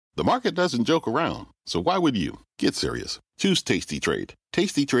The market doesn't joke around, so why would you? Get serious. Choose Tasty Trade.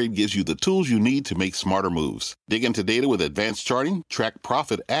 Tasty Trade gives you the tools you need to make smarter moves. Dig into data with advanced charting, track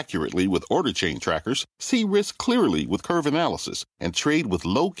profit accurately with order chain trackers, see risk clearly with curve analysis, and trade with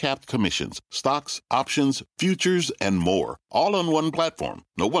low-capped commissions, stocks, options, futures, and more. All on one platform.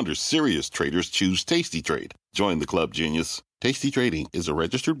 No wonder serious traders choose Tasty Trade. Join the club, genius. Tasty Trading is a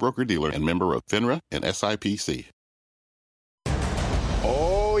registered broker-dealer and member of FINRA and SIPC.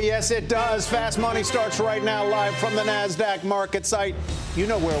 Oh, yes, it does. Fast Money starts right now, live from the NASDAQ market site. You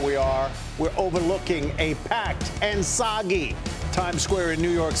know where we are. We're overlooking a packed and soggy Times Square in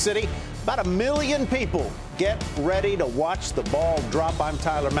New York City. About 1 million people get ready to watch the ball drop. I'm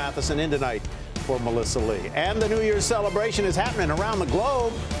Tyler Mathisen in tonight for Melissa Lee. And the New Year's celebration is happening around the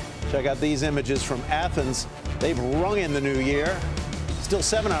globe. Check out these images from Athens. They've rung in the new year. Still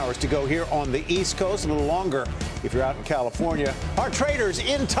 7 hours to go here on the East Coast, a little longer if you're out in California. Our traders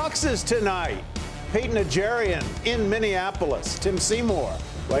in Tuxas tonight. Pete Najarian in Minneapolis. Tim Seymour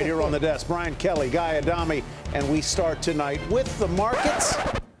right here on the desk. Brian Kelly, Guy Adami, and we start tonight with the markets.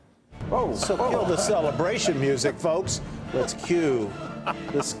 So kill the celebration music, folks. Let's cue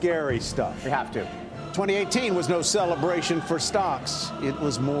the scary stuff. We have to. 2018 was no celebration for stocks. It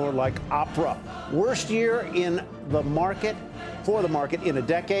was more like opera. Worst year in the market, for the market in a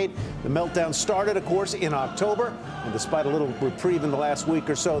decade. The meltdown started, of course, in October. And despite a little reprieve in the last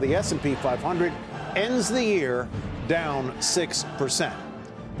week or so, the S&P 500 ends the year down 6%.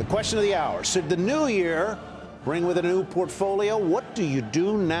 The question of the hour, should the new year bring with a new portfolio? What do you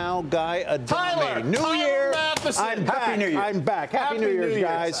do now, Guy Adami? Tyler, New year. Mathisen. I'm back. Happy New Year. I'm back. Happy New Year's,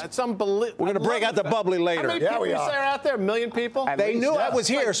 guys. It's unbelievable. We're going to break out the bubbly later. How many people is there out there? 1 million people? They knew I was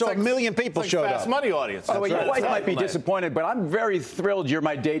here, so 1 million people showed Fast up. Money audience. By the way, your That's wife right. might be disappointed, but I'm very thrilled you're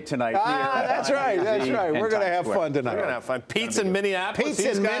my date tonight. That's right. That's right. We're going to have fun tonight. We're going to have fun. Pete's in Minneapolis.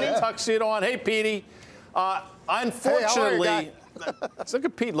 Pete's in got a Minne. tuxedo on. Hey, Petey. Unfortunately, look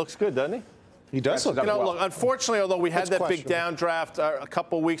at Pete. Looks good, doesn't he? He does look Look, unfortunately, although we had that big questionable. downdraft a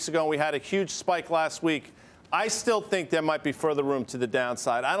couple of weeks ago and we had a huge spike last week, I still think there might be further room to the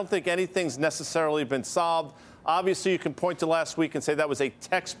downside. I don't think anything's necessarily been solved. Obviously, you can point to last week and say that was a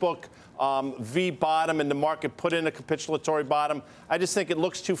textbook V bottom and the market put in a capitulatory bottom. I just think it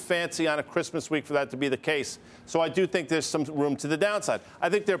looks too fancy on a Christmas week for that to be the case. So I do think there's some room to the downside. I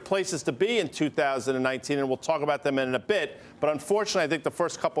think there are places to be in 2019, and we'll talk about them in a bit. But unfortunately, I think the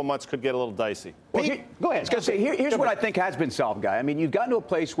first couple of months could get a little dicey. Well, go ahead. I was going to say, here's what I think has been solved, Guy. I mean, you've gotten to a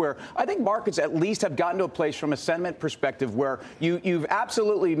place where I think markets at least have gotten to a place from a sentiment perspective where you've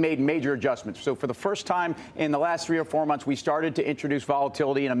absolutely made major adjustments. So for the first time in the last 3 or 4 months, we started to introduce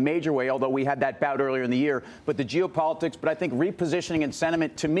volatility in a major way, although we had that bout earlier in the year. But the geopolitics, but I think repositioning and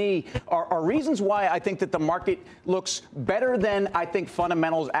sentiment, to me, are reasons why I think that the market looks better than I think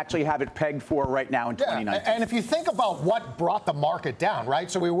fundamentals actually have it pegged for right now in 2019. And if you think about what brought the market down, right?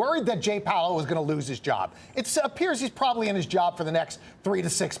 So we were worried that Jay Powell was going to lose his job. It appears he's probably in his job for the next 3 to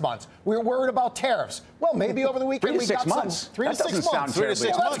 6 months. We were worried about tariffs. Well, maybe over the weekend 3 to we 6 got months. some 3 to That 6 doesn't months. sound terribly 3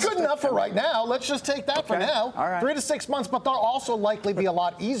 to 6 well, months. That's good enough for right now. Let's just take that for now. All right. 3 to 6 months, but they'll also likely be a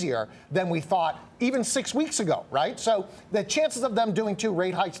lot easier than we thought even 6 weeks ago, right? So the chances of them doing 2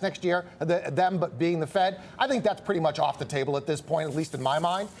 rate hikes next year, them but being the Fed, I think that's pretty much off the table at this point, at least in my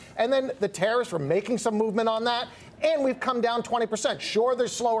mind. And then the tariffs, we're making some movement on that. And we've come down 20%. Sure,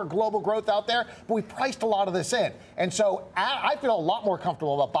 there's slower global growth out there, but we priced a lot of this in. And so I feel a lot more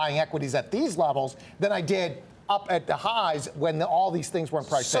comfortable about buying equities at these levels than I did up at the highs when all these things weren't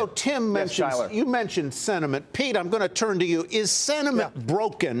priced in. So Tim you mentioned sentiment. Pete, I'm going to turn to you. Is sentiment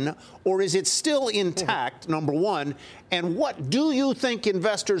broken or is it still intact, number one? And what do you think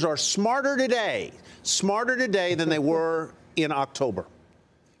investors are smarter today than they were in October?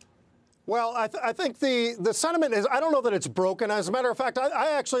 Well, I think the sentiment is, I don't know that it's broken. As a matter of fact,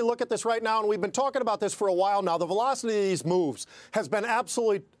 I actually look at this right now, and we've been talking about this for a while now. The velocity of these moves has been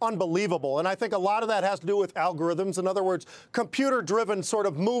absolutely unbelievable. And I think a lot of that has to do with algorithms. In other words, computer-driven sort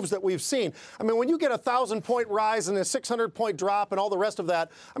of moves that we've seen. I mean, when you get a 1,000-point rise and a 600-point drop and all the rest of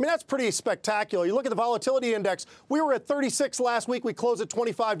that, I mean, that's pretty spectacular. You look at the volatility index. We were at 36 last week. We closed at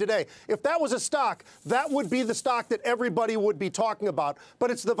 25 today. If that was a stock, that would be the stock that everybody would be talking about. But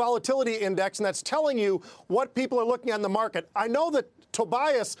it's the volatility volatility index, and that's telling you what people are looking at in the market. I know that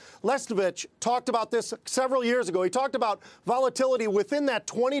Tobias Lestovich talked about this several years ago. He talked about volatility within that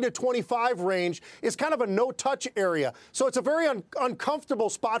 20 to 25 range is kind of a no-touch area. So it's a very uncomfortable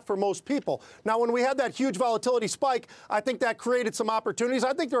spot for most people. Now, when we had that huge volatility spike, I think that created some opportunities.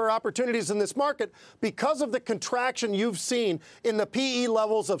 I think there are opportunities in this market because of the contraction you've seen in the PE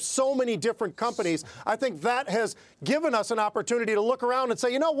levels of so many different companies. I think that has given us an opportunity to look around and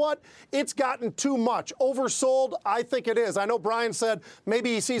say, you know what? It's gotten too much. Oversold, I think it is. I know Brian said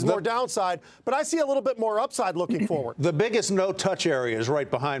maybe he sees more downside, but I see a little bit more upside looking forward. The biggest no-touch area is right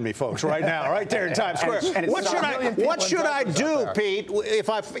behind me, folks, right now, right there in Times Square. What should I do, Pete,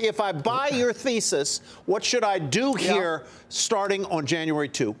 if I buy your thesis? What should I do here starting on January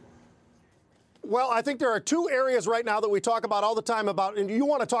 2? Well, I think there are two areas right now that we talk about all the time about, and you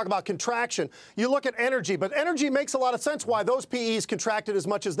want to talk about contraction. You look at energy, but energy makes a lot of sense why those PEs contracted as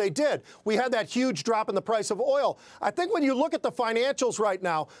much as they did. We had that huge drop in the price of oil. I think when you look at the financials right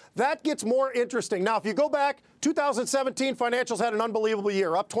now, that gets more interesting. Now, if you go back, 2017 financials had an unbelievable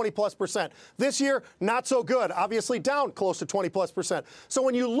year, up 20+%. This year, not so good, obviously down close to 20+%. So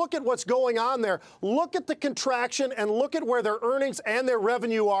when you look at what's going on there, look at the contraction and look at where their earnings and their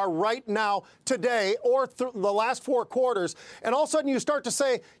revenue are right now, today, or the last 4 quarters. And all of a sudden you start to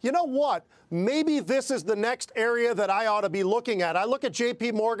say, you know what? Maybe this is the next area that I ought to be looking at. I look at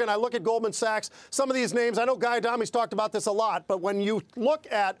J.P. Morgan. I look at Goldman Sachs. Some of these names, I know Guy Adami's talked about this a lot, but when you look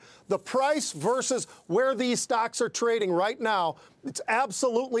at the price versus where these stocks are trading right now, it's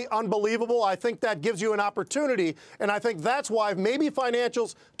absolutely unbelievable. I think that gives you an opportunity, and I think that's why maybe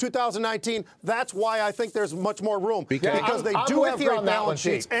financials 2019, that's why I think there's much more room. Because they do have great balance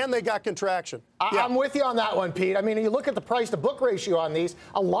sheets, and they got contraction. I'm with you on that one, Pete. I mean, you look at the price-to-book ratio on these,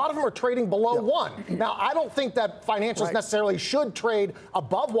 a lot of them are trading below 1. Now, I don't think that financials necessarily should trade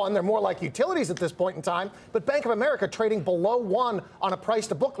above 1. They're more like utilities at this point in time. But Bank of America trading below 1 on a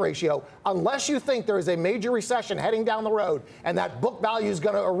price-to-book ratio, unless you think there is a major recession heading down the road and that book value is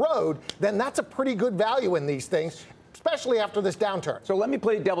going to erode, then that's a pretty good value in these things, especially after this downturn. So let me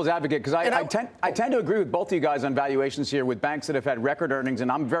play devil's advocate, because I tend to agree with both of you guys on valuations here with banks that have had record earnings,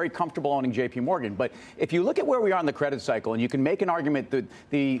 and I'm very comfortable owning J.P. Morgan. But if you look at where we are in the credit cycle, and you can make an argument that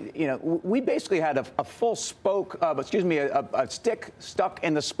we basically had a full spoke, a stick stuck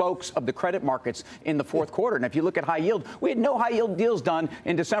in the spokes of the credit markets in the fourth quarter. And if you look at high yield, we had no high yield deals done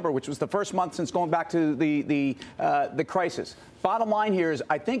in December, which was the first month since going back to the crisis. Bottom line here is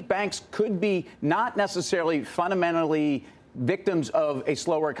I think banks could be not necessarily fundamentally victims of a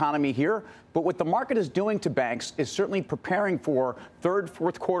slower economy here, but what the market is doing to banks is certainly preparing for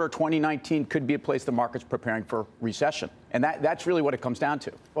fourth quarter 2019 could be a place the market's preparing for recession. And that's really what it comes down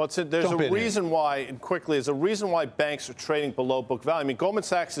to. Well, there's a reason why, and quickly, there's a reason why banks are trading below book value. I mean, Goldman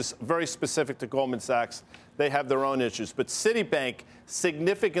Sachs is very specific to Goldman Sachs. They have their own issues. But Citibank,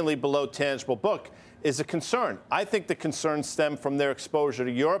 significantly below tangible book, is a concern. I think the concerns stem from their exposure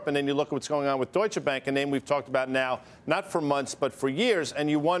to Europe, and then you look at what's going on with Deutsche Bank, a name we've talked about now, not for months, but for years, and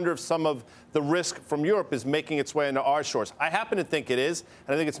you wonder if some of the risk from Europe is making its way into our shores. I happen to think it is,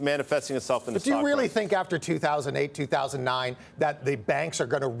 and I think it's manifesting itself in the stock market. But do you really price. think after 2008, 2009, that the banks are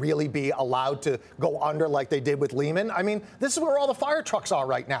going to really be allowed to go under like they did with Lehman? I mean, this is where all the fire trucks are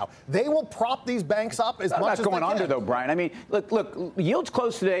right now. They will prop these banks up as much as they can. Not going under, though, Brian. I mean, look, yields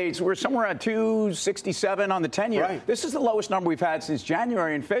close today. We're somewhere at 267 on the 10-year. Right. This is the lowest number we've had since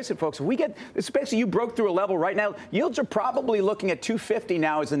January. And face it, folks, if we get, especially you broke through a level right now, yields are probably looking at 250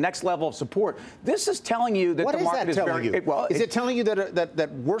 now as the next level of support. This is telling you that the market is very... Is it telling you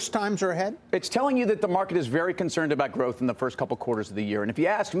that worse times are ahead? It's telling you that the market is very concerned about growth in the first couple quarters of the year. And if you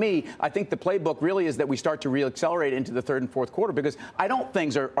ask me, I think the playbook really is that we start to reaccelerate into the third and fourth quarter, because I don't think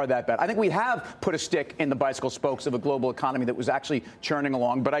things are that bad. I think we have put a stick in the bicycle spokes of a global economy that was actually churning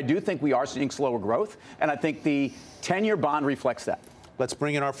along. But I do think we are seeing slower growth. And I think the 10-year bond reflects that. Let's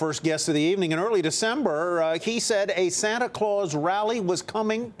bring in our first guest of the evening. In early December, he said a Santa Claus rally was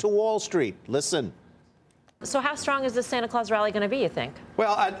coming to Wall Street. Listen. So how strong is this Santa Claus rally going to be, you think?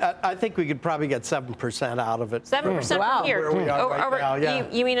 Well, I think we could probably get 7% out of it. 7% from here? Where we are right now, yeah.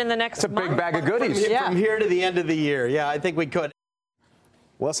 You mean in the next month? It's a big bag of goodies. From here to the end of the year. Yeah, I think we could.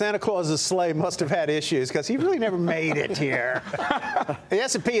 Well, Santa Claus's sleigh must have had issues because he really never made it here. The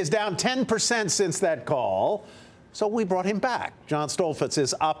S&P is down 10% since that call. So we brought him back. John Stolfitz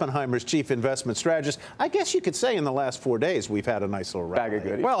is Oppenheimer's chief investment strategist. I guess you could say in the last 4 days we've had a nice little rally. Bag of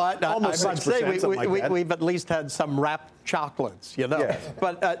goodies. Well, almost I'd say we've at least had some wrapped chocolates, you know. Yeah.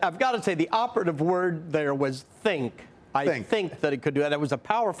 But I've got to say the operative word there was think. I think that it could do that. It was a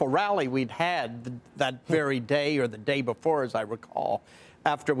powerful rally we'd had that very day or the day before, as I recall.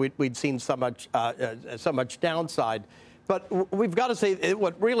 after we'd seen so much downside. But we've got to say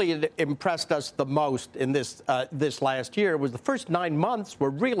what really impressed us the most in this last year was the first 9 months were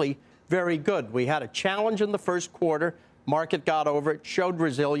really very good. We had a challenge in the first quarter. Market got over it, showed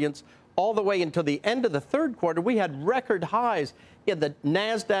resilience. All the way until the end of the third quarter, we had record highs in the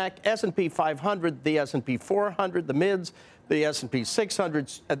NASDAQ, S&P 500, the S&P 400, the mids, the S&P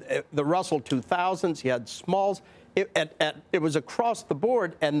 600, the Russell 2000s. You had smalls. It was across the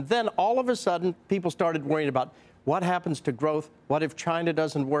board. And then all of a sudden, people started worrying about what happens to growth? What if China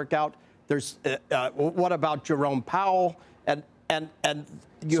doesn't work out? What about Jerome Powell?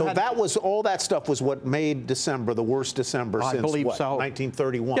 That was all that stuff was what made December the worst December since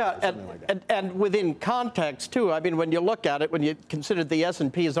 1931. Yeah, and within context too. I mean, when you look at it, when you consider the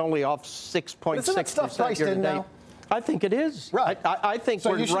S&P is only off 6.6% year to date. I think it is. Right. I think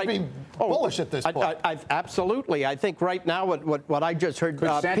so we're you should be bullish at this point. Absolutely. I think right now what I just heard Pete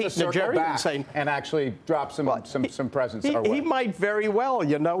Najarian saying, and actually drop some presents. He might very well.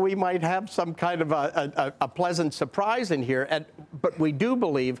 You know, we might have some kind of a pleasant surprise in here. But we do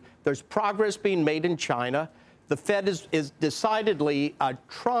believe there's progress being made in China. The Fed is decidedly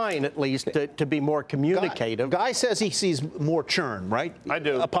trying, at least, to be more communicative. Guy says he sees more churn, right? I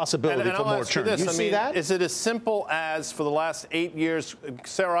do. A possibility for more churn. You see that? Is it as simple as for the last 8 years,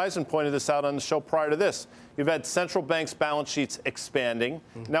 Sarah Eisen pointed this out on the show prior to this, you've had central banks' balance sheets expanding.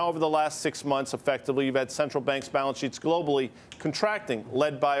 Now, over the last 6 months, effectively, you've had central banks' balance sheets globally contracting,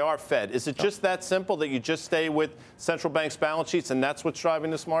 led by our Fed. Is it just that simple that you just stay with central banks' balance sheets, and that's what's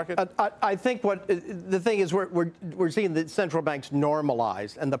driving this market? I think the thing is we're seeing the central banks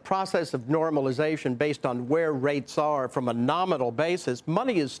normalize, and the process of normalization based on where rates are from a nominal basis,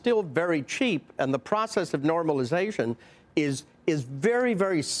 money is still very cheap, and the process of normalization is very,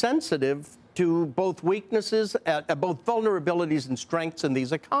 very sensitive to both weaknesses, both vulnerabilities and strengths in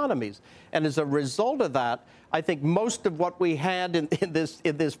these economies. And as a result of that, I think most of what we had in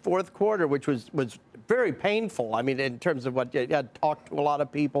this fourth quarter, which was very painful. I mean, in terms of what you had talked to a lot of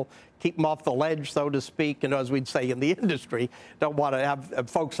people, keep them off the ledge, so to speak. And as we'd say in the industry, don't want to have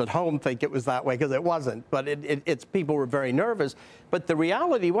folks at home think it was that way, because it wasn't. But it's people were very nervous. But the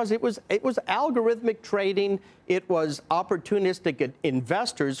reality was it was algorithmic trading. It was opportunistic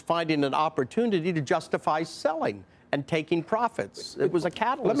investors finding an opportunity to justify selling and taking profits. It was a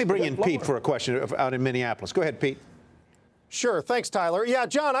catalyst. Let me bring in Pete for a question out in Minneapolis. Go ahead, Pete. Sure. Thanks, Tyler. Yeah,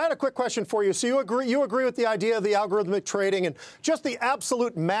 John, I had a quick question for you. So you agree with the idea of the algorithmic trading, and just the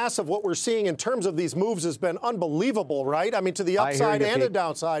absolute mass of what we're seeing in terms of these moves has been unbelievable, right? I mean, to the upside and the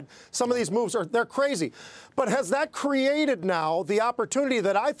downside, some of these moves they're crazy. But has that created now the opportunity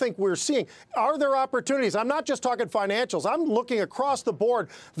that I think we're seeing? Are there opportunities? I'm not just talking financials. I'm looking across the board.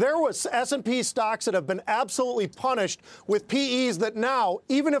 There was S&P stocks that have been absolutely punished with PEs that now,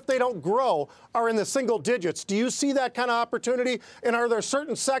 even if they don't grow, are in the single digits. Do you see that kind of opportunity? And are there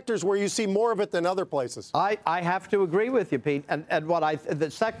certain sectors where you see more of it than other places? I have to agree with you, Pete. And the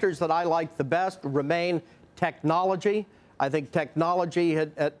sectors that I like the best remain technology. I think technology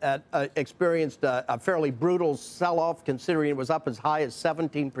had experienced a fairly brutal sell-off, considering it was up as high as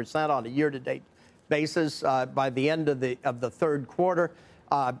 17% on a year-to-date basis by the end of the third quarter.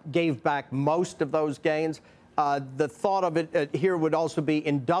 Gave back most of those gains. The thought of it here would also be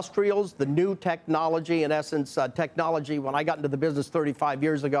industrials, the new technology. In essence, technology, when I got into the business 35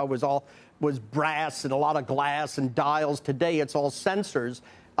 years ago, was brass and a lot of glass and dials. Today, it's all sensors.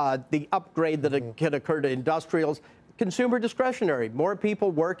 The upgrade that can occur to industrials. Consumer discretionary, more people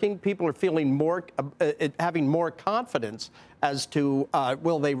working, people are feeling more, having more confidence as to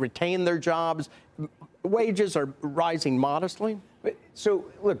will they retain their jobs. Wages are rising modestly. So,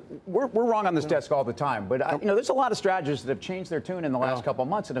 look, we're wrong on this desk all the time, but there's a lot of strategists that have changed their tune in the last couple of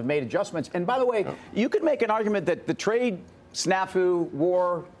months and have made adjustments. And by the way, you could make an argument that the trade snafu,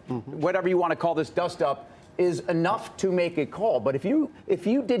 war, whatever you want to call this dust-up, is enough to make a call. But if you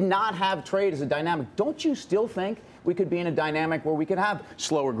did not have trade as a dynamic, don't you still think we could be in a dynamic where we could have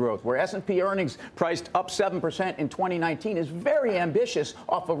slower growth, where S&P earnings priced up 7% in 2019 is very ambitious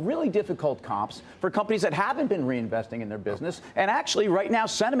off of really difficult comps for companies that haven't been reinvesting in their business. And actually, right now,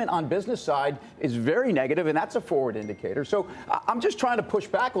 sentiment on business side is very negative, and that's a forward indicator. So I'm just trying to push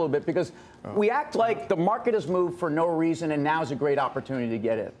back a little bit, because we act like the market has moved for no reason, and now is a great opportunity to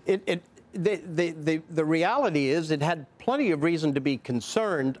get in. The reality is it had plenty of reason to be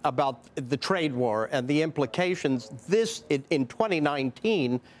concerned about the trade war and the implications in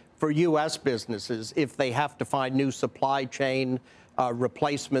 2019 for U.S. businesses if they have to find new supply chain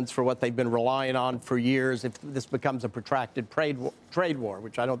replacements for what they've been relying on for years, if this becomes a protracted trade war,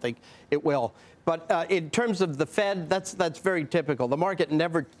 which I don't think it will. But in terms of the Fed, that's very typical. The market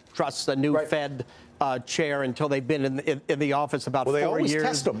never trusts a new Fed chair until they've been in the office about 4 years. They always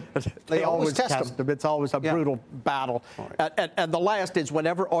test them. They always test them. It's always a brutal battle. Right. And the last is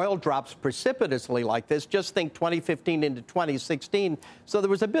whenever oil drops precipitously like this, just think 2015 into 2016. So there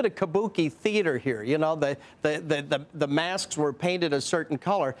was a bit of kabuki theater here. You know, the masks were painted a certain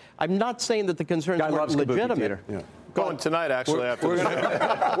color. I'm not saying that the concerns weren't legitimate. Going tonight, actually. We're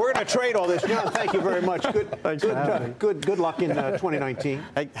going to trade all this. John, thank you very much. Good luck in 2019.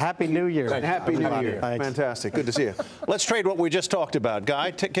 Happy New Year. Happy New Year. Thanks. Fantastic. Good to see you. Let's trade what we just talked about.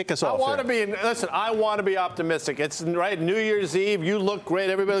 Guy, kick us off. I want to be optimistic. It's right. New Year's Eve. You look great.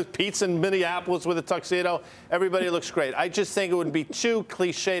 Everybody, Pete's in Minneapolis with a tuxedo. Everybody looks great. I just think it would be too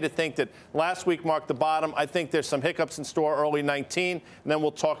cliche to think that last week marked the bottom. I think there's some hiccups in store early 19, and then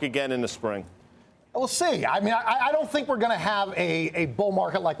we'll talk again in the spring. We'll see. I mean, I don't think we're going to have a bull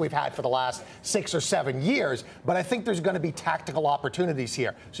market like we've had for the last 6 or 7 years, but I think there's going to be tactical opportunities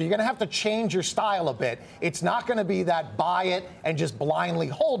here. So you're going to have to change your style a bit. It's not going to be that buy it and just blindly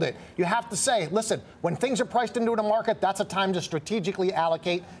hold it. You have to say, listen, when things are priced into a market, that's a time to strategically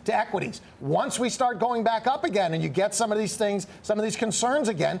allocate to equities. Once we start going back up again and you get some of these things, some of these concerns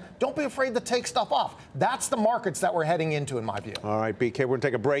again, don't be afraid to take stuff off. That's the markets that we're heading into, in my view. All right, BK, we're going to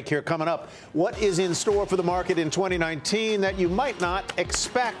take a break here. Coming up, what is in store for the market in 2019 that you might not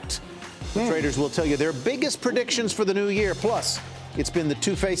expect? The traders will tell you their biggest predictions for the new year. Plus, it's been the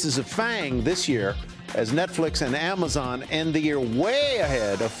two faces of FANG this year as Netflix and Amazon end the year way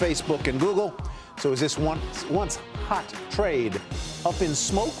ahead of Facebook and Google. So is this once hot trade up in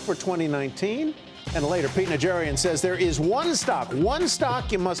smoke for 2019? And later, Pete Najarian says there is one stock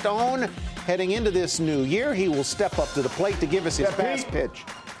you must own heading into this new year. He will step up to the plate to give us his fast pitch.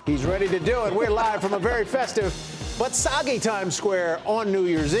 He's ready to do it. We're live from a very festive but soggy Times Square on New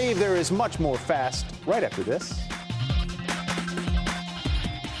Year's Eve. There is much more fast right after this.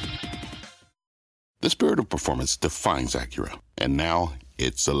 The spirit of performance defines Acura, and now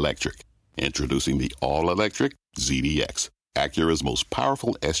it's electric. Introducing the all-electric ZDX, Acura's most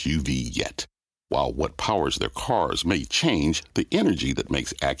powerful SUV yet. While what powers their cars may change, the energy that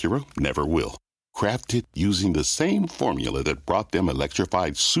makes Acura never will. Crafted using the same formula that brought them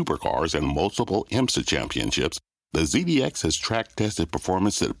electrified supercars and multiple IMSA championships, the ZDX has track-tested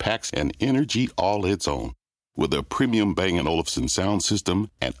performance that packs an energy all its own. With a premium Bang & Olufsen sound system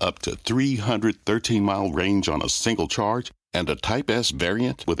and up to 313-mile range on a single charge, and a Type S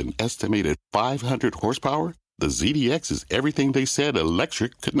variant with an estimated 500 horsepower, the ZDX is everything they said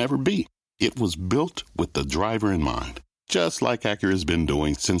electric could never be. It was built with the driver in mind, just like Acura's been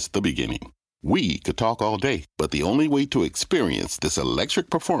doing since the beginning. We could talk all day, but the only way to experience this electric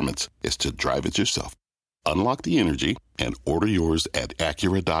performance is to drive it yourself. Unlock the energy and order yours at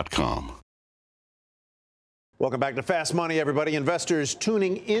Acura.com. Welcome back to Fast Money, everybody. Investors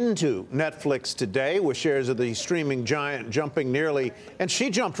tuning into Netflix today with shares of the streaming giant jumping nearly, and she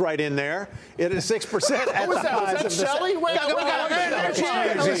jumped right in there. It is 6% at the highs of the Shelley?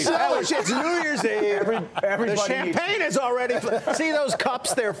 It's New Year's Eve. The champagne is already. See those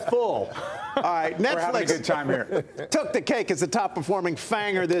cups? They're full. All right, Netflix. We're having a good time here. Took the cake as the top performing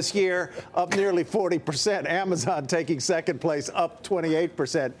fanger this year, up nearly 40%. Amazon taking second place, up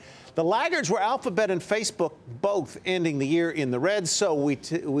 28%. The laggards were Alphabet and Facebook, both ending the year in the red, so we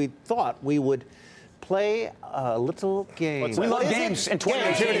thought we would play a little game. We love games in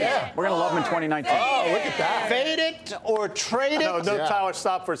 2019. Yeah. We're going to love them in 2019. Oh, look at that. Fade it or trade it? No, Tyler,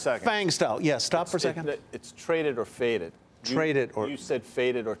 stop for a second. FANG style. Yeah, stop for a second. It's traded or faded. Traded or... You said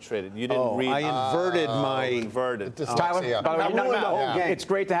faded or traded. You didn't read. I inverted my... Inverted. Tyler, by the way, no. It's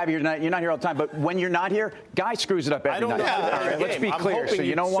great to have you. You're not here all the time, but when you're not here, Guy screws it up every night. Let's be clear. So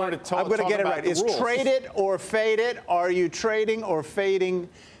you know what? I'm going to get it right. It's traded or faded. Are you trading or fading,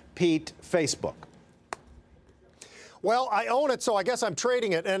 Pete, Facebook? Well, I own it, so I guess I'm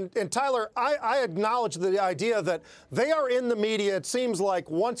trading it. And Tyler, I acknowledge the idea that they are in the media, it seems like,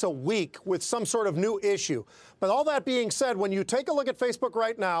 once a week with some sort of new issue. But all that being said, when you take a look at Facebook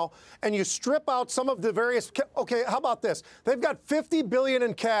right now and you strip out some of the various, okay, how about this? They've got $50 billion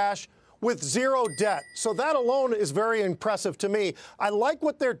in cash with zero debt. So that alone is very impressive to me. I like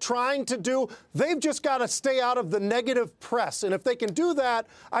what they're trying to do. They've just got to stay out of the negative press. And if they can do that,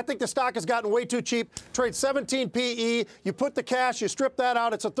 I think the stock has gotten way too cheap. Trade 17 PE. You put the cash, you strip that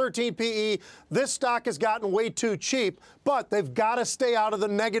out, it's a 13 PE. This stock has gotten way too cheap. But they've got to stay out of the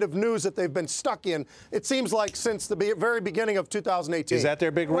negative news that they've been stuck in, it seems like, since the very beginning of 2018. Is that their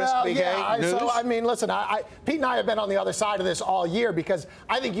big risk, Big A? So, I mean, listen, Pete and I have been on the other side of this all year because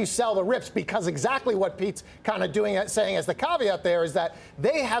I think you sell the rips because exactly what Pete's kind of saying as the caveat there is that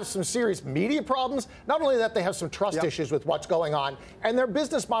they have some serious media problems. Not only that, they have some trust issues with what's going on, and their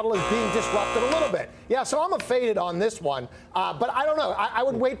business model is being disrupted a little bit. Yeah, so I'm faded on this one, but I don't know. I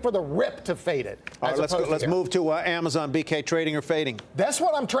would wait for the rip to fade it. All right, let's move to Amazon. BK, trading or fading? That's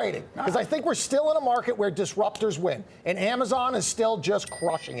what I'm trading, because I think we're still in a market where disruptors win, and Amazon is still just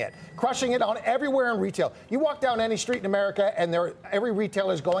crushing it on everywhere in retail. You walk down any street in America, and every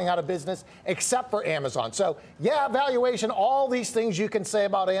retailer is going out of business except for Amazon. So, yeah, valuation, all these things you can say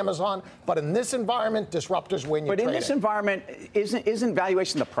about Amazon, but in this environment, disruptors win. But in this environment, isn't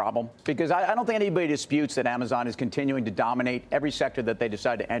valuation the problem? Because I don't think anybody disputes that Amazon is continuing to dominate every sector that they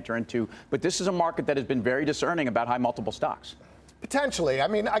decide to enter into. But this is a market that has been very discerning about high multiple stocks. Potentially. I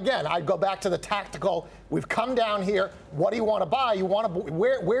mean, again, I'd go back to the tactical. We've come down here. What do you want to buy?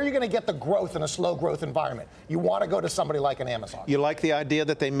 Where are you going to get the growth in a slow growth environment? You want to go to somebody like an Amazon. You like the idea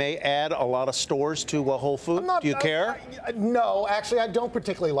that they may add a lot of stores to Whole Foods? Do you care? No, actually, I don't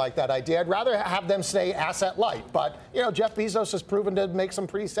particularly like that idea. I'd rather have them stay asset light. But, Jeff Bezos has proven to make some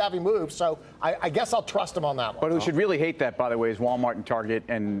pretty savvy moves, so I guess I'll trust him on that one. But who should really hate that, by the way, is Walmart and Target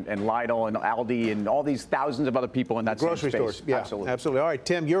and Lidl and Aldi and all these thousands of other people in that grocery same space. Stores. Yeah, absolutely. All right,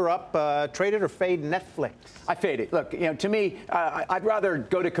 Tim, you're up. Trade it or fade Netflix? I fade it. Look, to me, I'd rather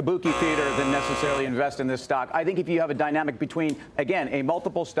go to Kabuki Theater than necessarily invest in this stock. I think if you have a dynamic between, again, a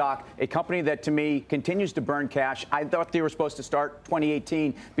multiple stock, a company that, to me, continues to burn cash. I thought they were supposed to start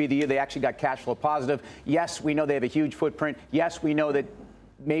 2018 be the year they actually got cash flow positive. Yes, we know they have a huge footprint. Yes, we know that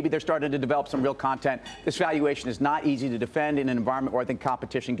maybe they're starting to develop some real content. This valuation is not easy to defend in an environment where I think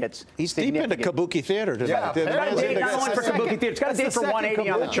competition gets He's deep into Kabuki Theater today. Yeah, it's got a date not only for Kabuki Theater. It's got a date for 180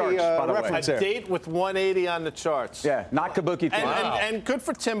 on the charts, by the way. A date with 180 on the charts. Yeah, not Kabuki Theater. And good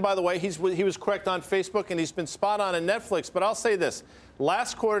for Tim, by the way. He was correct on Facebook, and he's been spot on in Netflix. But I'll say this.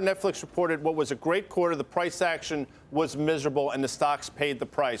 Last quarter, Netflix reported what was a great quarter. The price action was miserable, and the stocks paid the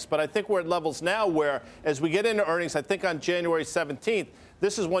price. But I think we're at levels now where, as we get into earnings, I think on January 17th,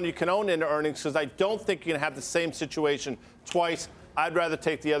 this is one you can own into earnings because I don't think you're going to have the same situation twice. I'd rather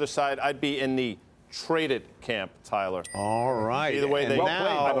take the other side. I'd be in the traded camp, Tyler. All right. Either way, and they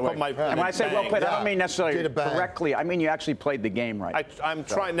now, I put my and when I say well played, I don't mean necessarily correctly. I mean you actually played the game right. I'm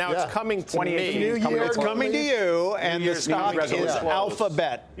trying. Now it's coming to me. It's coming to you, and the stock is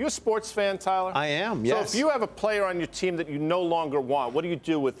Alphabet. You a sports fan, Tyler? I am, yes. So if you have a player on your team that you no longer want, what do you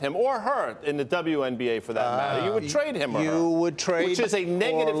do with him or her in the WNBA for that matter? You would trade him or her. You would trade, which is a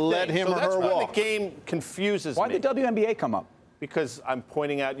negative or let thing. him So or that's her why walk. the game confuses Why me. did the WNBA come up? Because I'm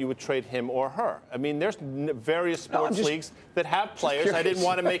pointing out you would trade him or her. I mean, there's various sports leagues that have players. I didn't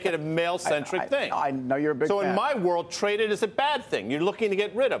want to make it a male-centric thing. I know you're a big fan. So in my world, traded is a bad thing. You're looking to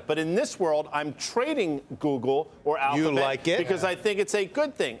get rid of. But in this world, I'm trading Google or Alphabet. You like it? Because I think it's a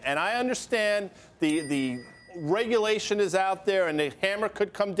good thing. And I understand the regulation is out there, and the hammer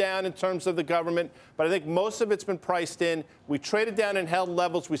could come down in terms of the government. But I think most of it's been priced in. We traded down in held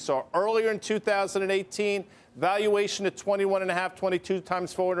levels we saw earlier in 2018. Valuation at 21.5, 22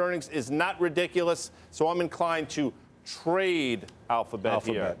 times forward earnings is not ridiculous. So I'm inclined to trade Alphabet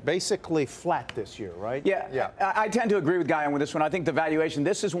here. Basically flat this year, right? Yeah. I tend to agree with Guy on this one. I think the valuation,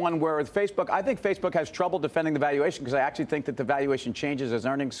 this is one where with Facebook, I think Facebook has trouble defending the valuation because I actually think that the valuation changes as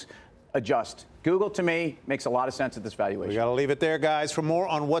earnings adjust. Google, to me, makes a lot of sense at this valuation. We got to leave it there, guys. For more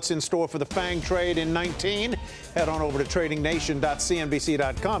on what's in store for the FANG trade in 19, head on over to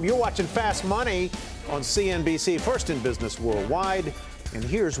tradingnation.cnbc.com. You're watching Fast Money on CNBC, first in business worldwide. And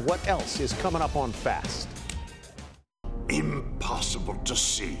here's what else is coming up on Fast. Impossible to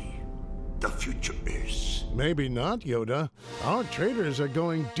see. The future is. Maybe not, Yoda. Our traders are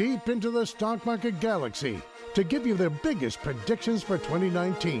going deep into the stock market galaxy to give you their biggest predictions for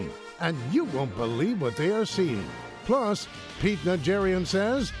 2019. And you won't believe what they are seeing. Plus, Pete Najarian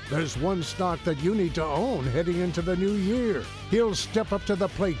says there's one stock that you need to own heading into the new year. He'll step up to the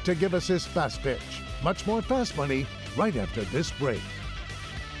plate to give us his fast pitch. Much more Fast Money right after this break.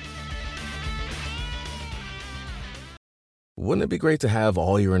 Wouldn't it be great to have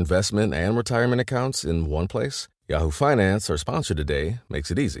all your investment and retirement accounts in one place? Yahoo Finance, our sponsor today,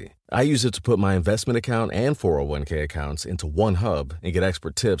 makes it easy. I use it to put my investment account and 401k accounts into one hub and get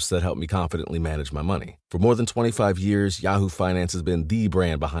expert tips that help me confidently manage my money. For more than 25 years, Yahoo Finance has been the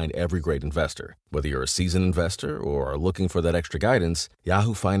brand behind every great investor. Whether you're a seasoned investor or are looking for that extra guidance,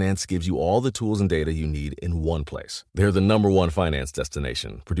 Yahoo Finance gives you all the tools and data you need in one place. They're the #1 finance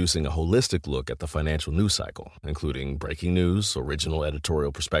destination, producing a holistic look at the financial news cycle, including breaking news, original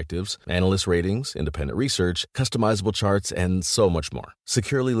editorial perspectives, analyst ratings, independent research, customized customizable charts, and so much more.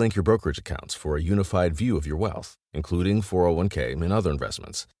 Securely link your brokerage accounts for a unified view of your wealth, including 401k and other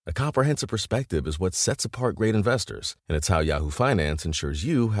investments. A comprehensive perspective is what sets apart great investors, and it's how Yahoo Finance ensures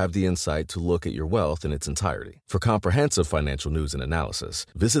you have the insight to look at your wealth in its entirety. For comprehensive financial news and analysis,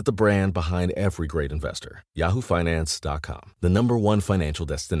 visit the brand behind every great investor, yahoofinance.com, the #1 financial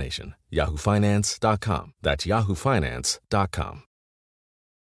destination, yahoofinance.com. That's yahoofinance.com.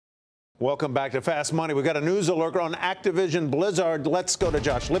 Welcome back to Fast Money. We've got a news alert on Activision Blizzard. Let's go to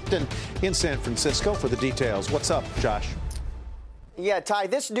Josh Lipton in San Francisco for the details. What's up, Josh? Yeah, Ty,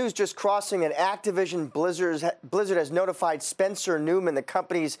 this news just crossing that Activision Blizzard has notified Spencer Newman, the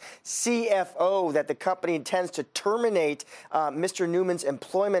company's CFO, that the company intends to terminate Mr. Newman's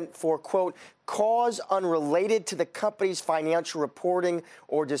employment for, quote, cause unrelated to the company's financial reporting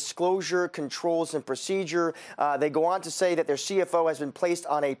or disclosure controls and procedure. They go on to say that their CFO has been placed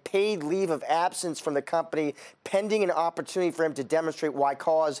on a paid leave of absence from the company pending an opportunity for him to demonstrate why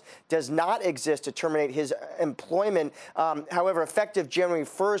cause does not exist to terminate his employment. However, effective January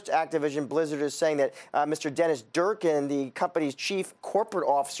 1st, Activision Blizzard is saying that Mr. Dennis Durkin, the company's chief corporate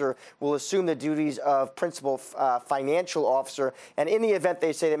officer, will assume the duties of principal financial officer. And in the event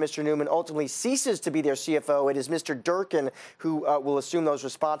they say that Mr. Newman ultimately ceases to be their CFO, it is Mr. Durkin who will assume those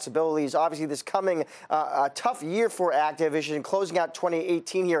responsibilities. Obviously, this coming a tough year for Activision, closing out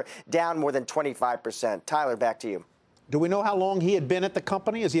 2018 here down more than 25%. Tyler, back to you. Do we know how long he had been at the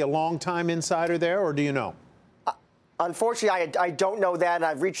company? Is he a long-time insider there, or do you know? Unfortunately, I don't know that, and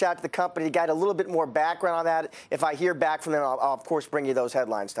I've reached out to the company to get a little bit more background on that. If I hear back from them, I'll of course bring you those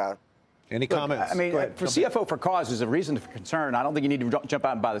headlines, Tyler. Any comments? I mean, for CFO for cause is a reason for concern. I don't think you need to jump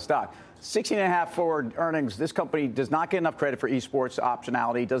out and buy the stock. 16.5 forward earnings. This company does not get enough credit for esports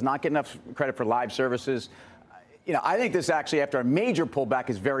optionality, does not get enough credit for live services. You know, I think this actually, after a major pullback,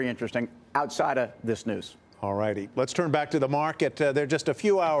 is very interesting outside of this news. All righty. Let's turn back to the market. There are just a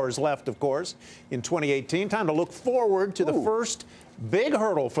few hours left, of course, in 2018. Time to look forward to the first big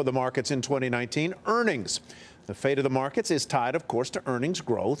hurdle for the markets in 2019, earnings. The fate of the markets is tied, of course, to earnings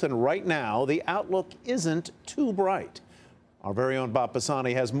growth, and right now the outlook isn't too bright. Our very own Bob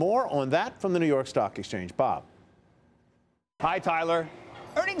Pisani has more on that from the New York Stock Exchange. Bob. Hi, Tyler.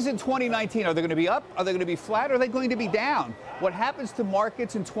 Earnings in 2019, are they going to be up? Are they going to be flat? Or are they going to be down? What happens to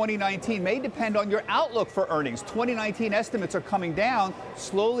markets in 2019 may depend on your outlook for earnings. 2019 estimates are coming down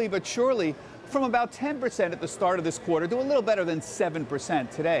slowly but surely from about 10% at the start of this quarter to a little better than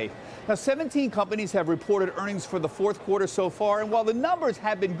 7% today. Now, 17 companies have reported earnings for the fourth quarter so far, and while the numbers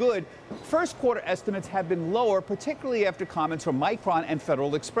have been good, first quarter estimates have been lower, particularly after comments from Micron and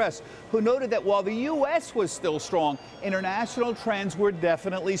Federal Express, who noted that while the U.S. was still strong, international trends were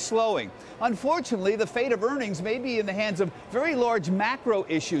definitely slowing. Unfortunately, the fate of earnings may be in the hands of very large macro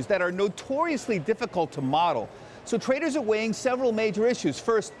issues that are notoriously difficult to model. So traders are weighing several major issues.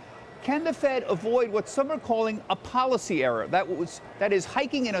 First, can the Fed avoid what some are calling a policy error? That is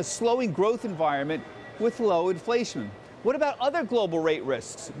hiking in a slowing growth environment with low inflation. What about other global rate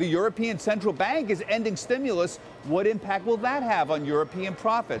risks? The European Central Bank is ending stimulus. What impact will that have on European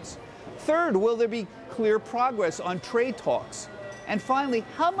profits? Third, will there be clear progress on trade talks? And finally,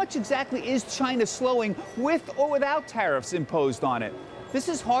 how much exactly is China slowing with or without tariffs imposed on it? This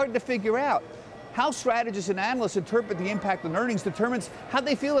is hard to figure out. How strategists and analysts interpret the impact on earnings determines how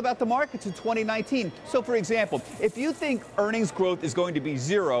they feel about the markets in 2019. So, for example, if you think earnings growth is going to be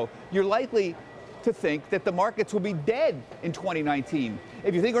zero, you're likely to think that the markets will be dead in 2019.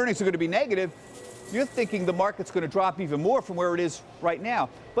 If you think earnings are going to be negative, you're thinking the market's going to drop even more from where it is right now.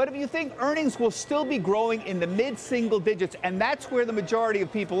 But if you think earnings will still be growing in the mid-single digits, and that's where the majority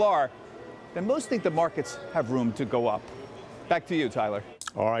of people are, then most think the markets have room to go up. Back to you, Tyler.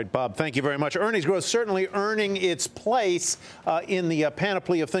 All right, Bob, thank you very much. Earnings growth certainly earning its place in the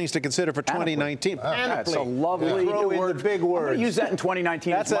panoply of things to consider for 2019. That's a lovely word. The big word. I'm going to use that in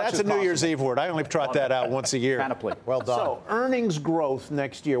 2019. That's a New Year's Eve word. I only trot that out once a year. Panoply. Well done. So, earnings growth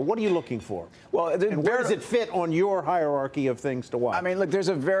next year. What are you looking for? Well, and where does it fit on your hierarchy of things to watch? I mean, look, there's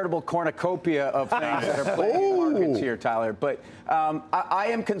a veritable cornucopia of things that are playing in the markets here, Tyler. But I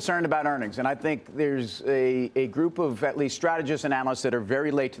am concerned about earnings, and I think there's a group of at least strategists and analysts that are very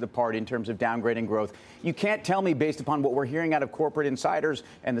late to the party in terms of downgrading growth. You can't tell me, based upon what we're hearing out of corporate insiders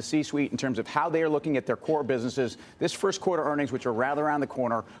and the C-suite in terms of how they are looking at their core businesses, this first quarter earnings, which are rather around the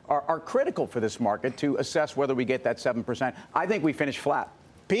corner, are critical for this market to assess whether we get that 7%. I think we finish flat.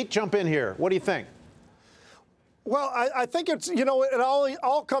 Pete, jump in here. What do you think? Well, I think it's, it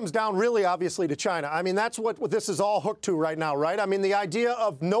all comes down really obviously to China. I mean, that's what this is all hooked to right now, right? I mean, the idea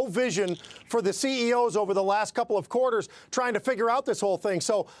of no vision for the CEOs over the last couple of quarters trying to figure out this whole thing.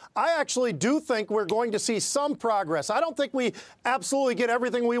 So I actually do think we're going to see some progress. I don't think we absolutely get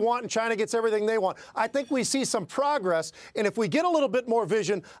everything we want and China gets everything they want. I think we see some progress. And if we get a little bit more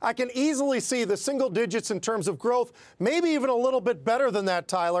vision, I can easily see the single digits in terms of growth, maybe even a little bit better than that,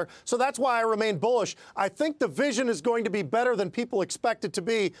 Tyler. So that's why I remain bullish. I think the vision is going to be better than people expect it to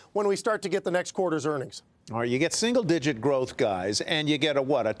be when we start to get the next quarter's earnings. All right, you get single-digit growth, guys, and you get a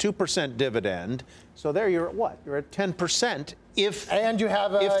 2% dividend. So there you're at what? You're at 10% if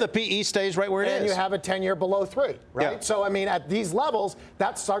the PE stays right where it is. And you have a 10-year below 3, right? Yeah. So, I mean, at these levels,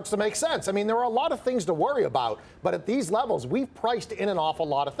 that starts to make sense. I mean, there are a lot of things to worry about, but at these levels, we've priced in an awful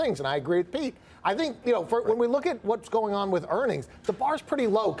lot of things, and I agree with Pete. I think, when we look at what's going on with earnings, the bar's pretty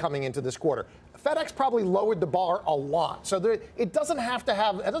low coming into this quarter. FedEx probably lowered the bar a lot. So it doesn't have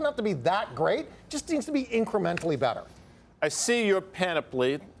to be that great. It just needs to be incrementally better. I see your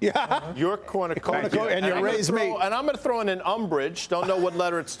panoply, your cornucopia, and your raised meat. And I'm going to throw in an umbrage. Don't know what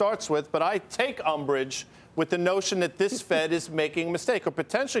letter it starts with, but I take umbrage with the notion that this Fed is making a mistake or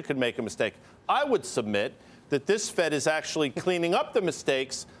potentially could make a mistake. I would submit that this Fed is actually cleaning up the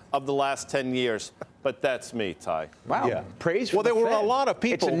mistakes of the last 10 years. But that's me, Ty. Wow. Yeah. Praise for Well, there the were Fed. a lot of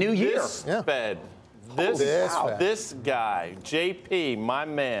people. It's a new year. This Fed. This guy, JP, my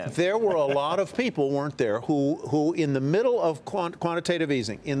man. There were a lot of people, weren't there, who in the middle of quantitative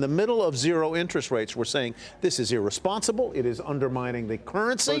easing, in the middle of zero interest rates, were saying this is irresponsible. It is undermining the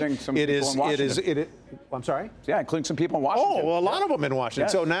currency. Including some people in Washington. I'm sorry? Yeah, including some people in Washington. Oh, well, a lot of them in Washington.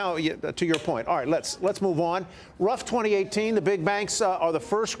 Yes. So now, to your point. All right, let's move on. Rough 2018. The big banks are the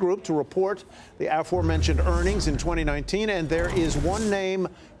first group to report the aforementioned earnings in 2019, and there is one name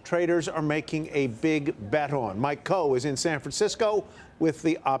traders are making a big bet on. Mike Coe is in San Francisco with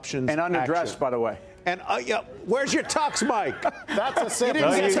the options And underdressed, action. by the way. And where's your tux, Mike? That's a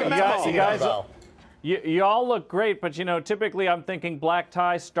simple. You all look great, but typically I'm thinking black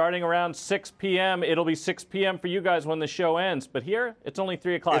tie starting around 6 p.m. It'll be 6 p.m. for you guys when the show ends. But here, it's only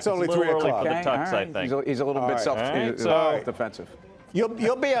 3 o'clock. It's only a little 3 early o'clock. for the Okay, tux, all right. I think. He's a little bit self-defensive. You'll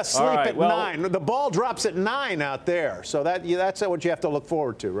be asleep All right, at well, 9. The ball drops at 9 out there. So that's what you have to look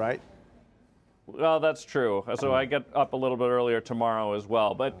forward to, right? Well, that's true. So I get up a little bit earlier tomorrow as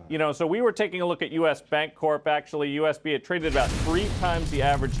well. But, so we were taking a look at U.S. Bank Corp. Actually, USB, it traded about 3 times the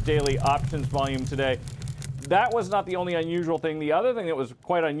average daily options volume today. That was not the only unusual thing. The other thing that was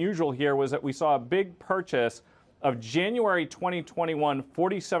quite unusual here was that we saw a big purchase of January 2021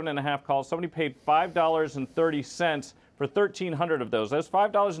 47.5 calls. Somebody paid $5.30 for 1,300 of those. That's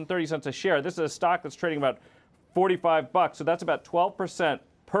 $5.30 a share. This is a stock that's trading about $45, so that's about 12%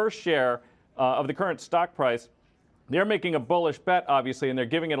 per share of the current stock price. They're making a bullish bet, obviously, and they're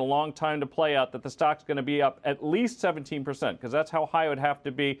giving it a long time to play out that the stock's going to be up at least 17%, because that's how high it would have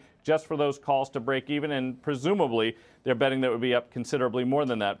to be just for those calls to break even, and presumably they're betting that it would be up considerably more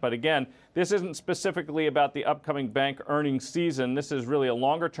than that. But again, this isn't specifically about the upcoming bank earnings season. This is really a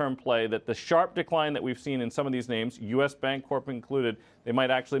longer-term play that the sharp decline that we've seen in some of these names, U.S. Bank Corp included, they might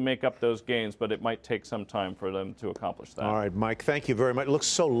actually make up those gains, but it might take some time for them to accomplish that. All right, Mike, thank you very much. It looks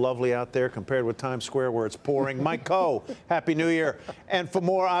so lovely out there compared with Times Square where it's pouring. Mike Coe, Happy New Year. And for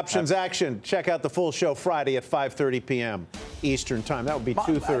more options action, check out the full show Friday at 5:30 p.m. Eastern Time. That would be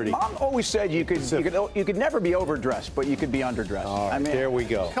 2:30. Mom always said you could never be overdressed, but you could be underdressed. All right, there we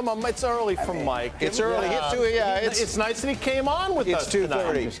go. Come on, it's early for Mike. It's early. It's nice that he came on with us It's 2:30. tonight.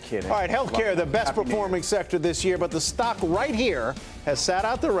 I'm just kidding. All right, healthcare, the best performing sector this year, but the stock right here has sat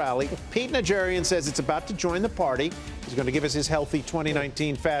out the rally. Pete Najarian says it's about to join the party. He's going to give us his healthy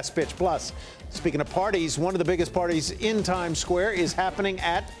 2019 Fast Pitch Plus. Speaking of parties, one of the biggest parties in Times Square is happening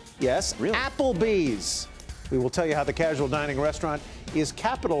at, Applebee's. We will tell you how the casual dining restaurant is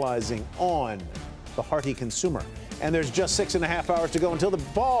capitalizing on the hearty consumer. And there's just 6.5 hours to go until the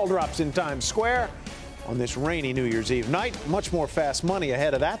ball drops in Times Square on this rainy New Year's Eve night. Much more fast money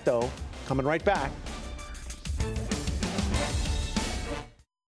ahead of that, though. Coming right back.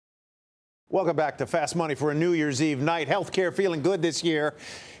 Welcome back to Fast Money for a New Year's Eve night. Healthcare feeling good this year.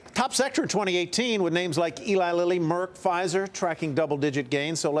 Top sector in 2018 with names like Eli Lilly, Merck, Pfizer tracking double-digit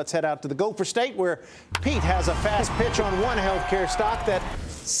gains. So let's head out to the Gopher State where Pete has a fast pitch on one healthcare stock that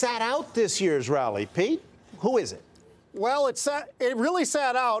sat out this year's rally. Pete, who is it? Well, it really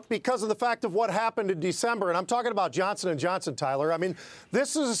sat out because of the fact of what happened in December. And I'm talking about Johnson & Johnson, Tyler. I mean,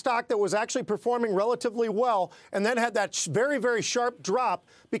 this is a stock that was actually performing relatively well and then had that very, very sharp drop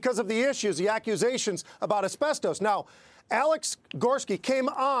because of the issues, the accusations about asbestos. Now, Alex Gorski came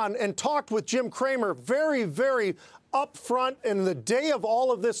on and talked with Jim Cramer very, very up front in the day of all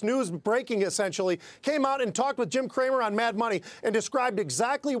of this news breaking, essentially, came out and talked with Jim Cramer on Mad Money and described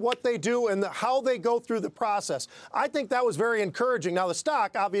exactly what they do and how they go through the process. I think that was very encouraging. Now, the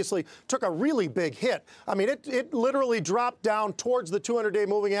stock obviously took a really big hit. I mean, it literally dropped down towards the 200-day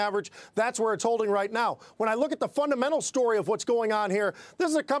moving average. That's where it's holding right now. When I look at the fundamental story of what's going on here, this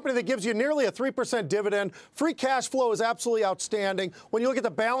is a company that gives you nearly a 3% dividend. Free cash flow is absolutely outstanding. When you look at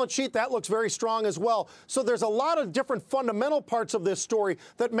the balance sheet, that looks very strong as well. So there's a lot of different fundamental parts of this story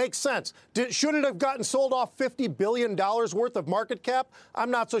that make sense. Should it have gotten sold off $50 billion worth of market cap? I'm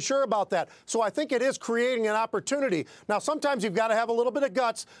not so sure about that. So I think it is creating an opportunity. Now, sometimes you've got to have a little bit of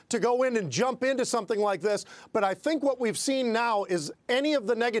guts to go in and jump into something like this. But I think what we've seen now is any of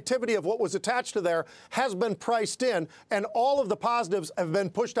the negativity of what was attached to there has been priced in, and all of the positives have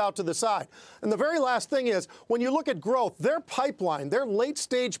been pushed out to the side. And the very last thing is, when you look at growth, their pipeline, their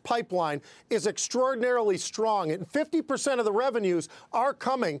late-stage pipeline is extraordinarily strong. And 50% of the revenues are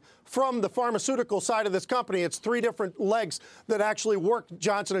coming from the pharmaceutical side of this company. It's three different legs that actually work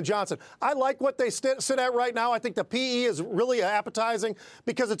Johnson & Johnson. I like what they sit at right now. I think the PE is really appetizing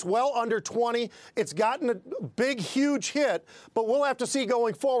because it's well under 20. It's gotten a big, huge hit, but we'll have to see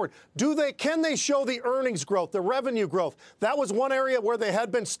going forward. Can they show the earnings growth, the revenue growth? That was one area where they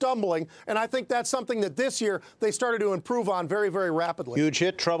had been stumbling, and I think that's something that this year they started to improve on very, very rapidly. Huge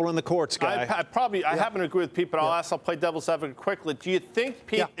hit, trouble in the courts, guy. I happen to agree with Pete, but I'll play devil's advocate quickly. Do you think,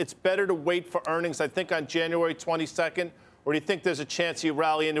 Pete, it's better to wait for earnings, I think, on January 22nd, or do you think there's a chance you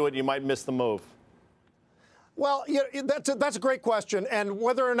rally into it and you might miss the move? Well, that's a great question. And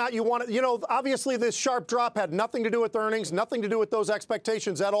whether or not you want it, obviously this sharp drop had nothing to do with earnings, nothing to do with those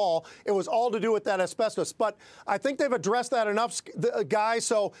expectations at all. It was all to do with that asbestos. But I think they've addressed that enough, guys.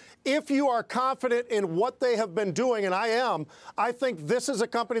 So if you are confident in what they have been doing, and I am, I think this is a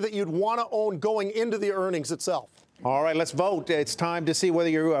company that you'd want to own going into the earnings itself. All right, let's vote. It's time to see whether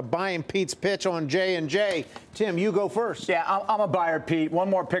you're buying Pete's pitch on J&J. Tim, you go first. Yeah, I'm a buyer, Pete. One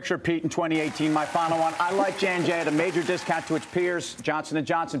more picture, Pete, in 2018, my final one. I like J&J at a major discount to its peers, Johnson &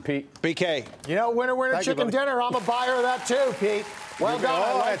 Johnson, Pete. BK. Winner, chicken dinner. I'm a buyer of that, too, Pete. Well done.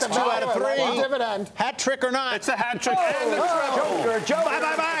 Oh, that's 2 out of 3. Dividend. Hat trick or not? It's a hat trick. And the Joker.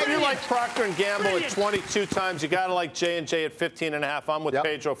 Bye. You like Procter & Gamble at 22 times. You got to like J&J at 15.5. I'm with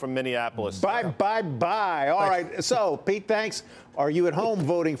Pedro from Minneapolis. Bye. All right. So, Pete, thanks. Are you at home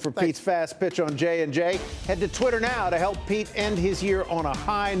voting for Pete's fast pitch on J&J? Head to Twitter now to help Pete end his year on a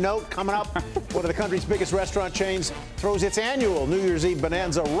high note. Coming up, one of the country's biggest restaurant chains throws its annual New Year's Eve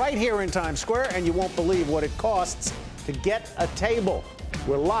bonanza right here in Times Square, and you won't believe what it costs to get a table.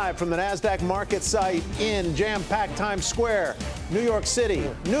 We're live from the NASDAQ market site in jam-packed Times Square, New York City,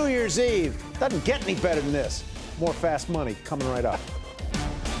 New Year's Eve. Doesn't get any better than this. More fast money coming right up.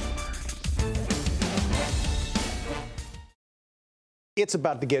 It's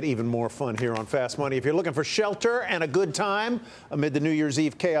about to get even more fun here on Fast Money. If you're looking for shelter and a good time amid the New Year's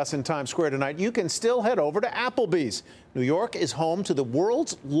Eve chaos in Times Square tonight, you can still head over to Applebee's. New York is home to the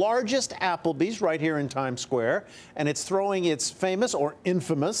world's largest Applebee's right here in Times Square, and it's throwing its famous or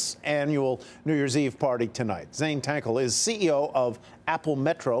infamous annual New Year's Eve party tonight. Zane Tankel is CEO of Apple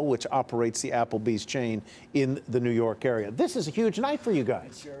Metro, which operates the Applebee's chain in the New York area. This is a huge night for you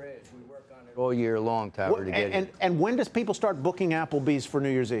guys. It sure is. All year long, Tower, to get it. And when does people start booking Applebee's for New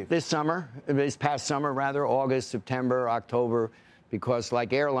Year's Eve? This past summer, August, September, October, because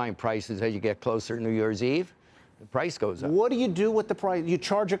like airline prices, as you get closer to New Year's Eve, the price goes up. What do you do with the price? You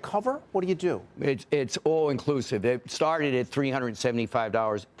charge a cover? What do you do? It's all inclusive. It started at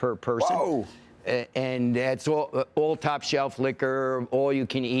 $375 per person. Whoa. And that's all top shelf liquor, all you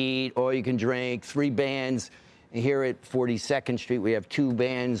can eat, all you can drink, 3 bands. Here at 42nd Street, we have 2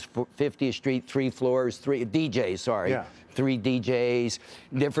 bands, 50th Street, 3 floors, 3 DJs, 3 DJs,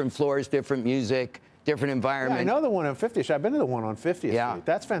 different floors, different music, different environment. Yeah, I know the one on 50th Street. I've been to the one on 50th Street.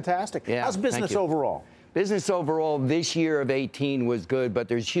 That's fantastic. Yeah, how's business overall? Business overall this year of 18 was good, but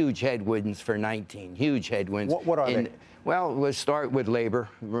there's huge headwinds for 19, huge headwinds. What are they? Well, let's start with labor,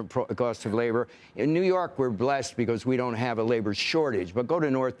 cost of labor. In New York, we're blessed because we don't have a labor shortage. But go to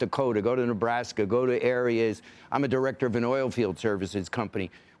North Dakota, go to Nebraska, go to areas. I'm a director of an oil field services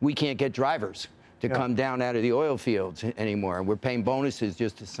company. We can't get drivers to come down out of the oil fields anymore. We're paying bonuses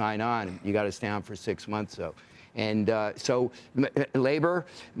just to sign on. You got to stay on for 6 months, though. And so labor,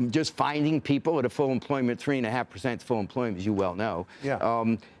 just finding people at a full employment, 3.5% full employment, as you well know.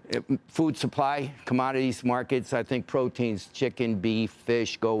 Food supply, commodities markets, I think proteins, chicken, beef,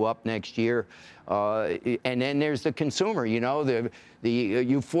 fish go up next year. And then there's the consumer, you know, the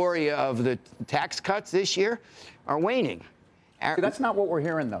euphoria of the tax cuts this year are waning. See, that's not what we're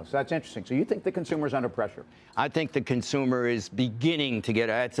hearing, though, so that's interesting. So you think the consumer's under pressure? I think the consumer is beginning to get,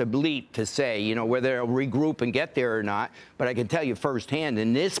 it's a leap to say, you know, whether they'll regroup and get there or not. But I can tell you firsthand,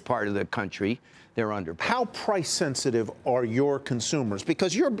 in this part of the country, they're under pressure. How price sensitive are your consumers?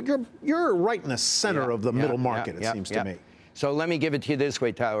 Because you're right in the center of the middle market, it seems to me. So let me give it to you this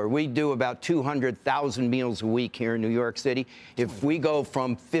way, Tyler. We do about 200,000 meals a week here in New York City. If we go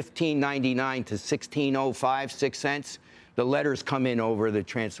from $15.99 to $16.05, 6 cents, the letters come in over the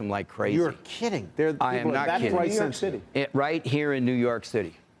transom like crazy. You're kidding. I am not kidding. New York City. Right here in New York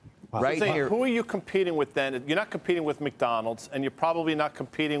City. Wow. Right here. Who are you competing with then? You're not competing with McDonald's, and you're probably not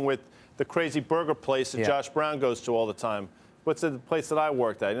competing with the crazy burger place that Josh Brown goes to all the time. What's the place that I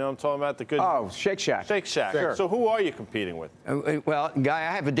worked at? You know what I'm talking about? The good. Oh, Shake Shack. Shake Shack. Sure. So who are you competing with? Well, Guy,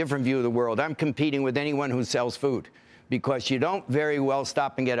 I have a different view of the world. I'm competing with anyone who sells food, because you don't very well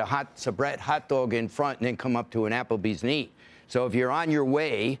stop and get a Sabrett hot dog in front and then come up to an Applebee's and eat. So if you're on your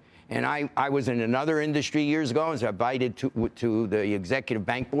way, and I was in another industry years ago, I was invited to the executive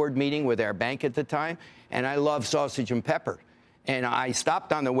bank board meeting with our bank at the time, and I love sausage and pepper. And I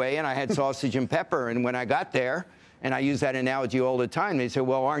stopped on the way, and I had sausage and pepper. And when I got there, and I use that analogy all the time, they said,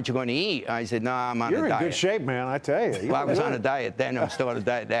 well, aren't you going to eat? I said, no, I'm on a diet. You're in good shape, man, I tell you. Well, I was on a diet then. I'm still on a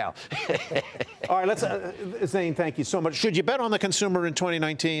diet now. All right, let's, Zane, thank you so much. Should you bet on the consumer in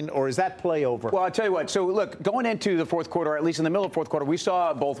 2019, or is that play over? Well, I'll tell you what. So, look, going into the fourth quarter, or at least in the middle of the fourth quarter, we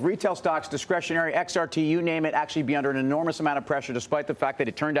saw both retail stocks, discretionary, XRT, you name it, actually be under an enormous amount of pressure, despite the fact that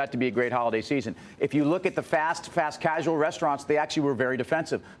it turned out to be a great holiday season. If you look at the fast casual restaurants, they actually were very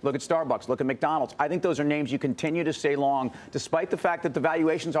defensive. Look at Starbucks. Look at McDonald's. I think those are names you continue to stay long. Despite the fact that the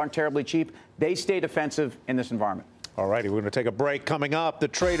valuations aren't terribly cheap, they stay defensive in this environment. All righty, we're going to take a break. Coming up, the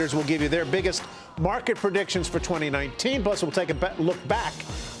traders will give you their biggest market predictions for 2019. Plus, we'll take a look back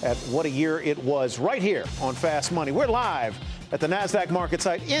at what a year it was right here on Fast Money. We're live at the NASDAQ market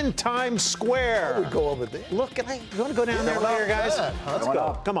site in Times Square. We go over there. Look, you want to go down there later, guys? Let's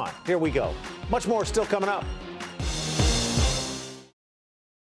go. Come on, here we go. Much more still coming up.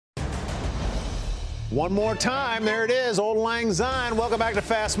 One more time, there it is, Old Lang Syne. Welcome back to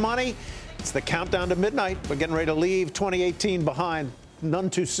Fast Money. It's the countdown to midnight. We're getting ready to leave 2018 behind, none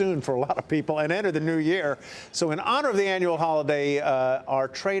too soon for a lot of people, and enter the new year. So in honor of the annual holiday, our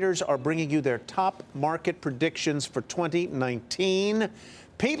traders are bringing you their top market predictions for 2019.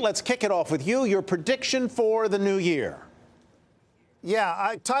 Pete, let's kick it off with you. Your prediction for the new year.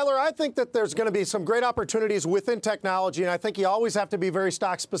 Yeah, Tyler, I think that there's going to be some great opportunities within technology, and I think you always have to be very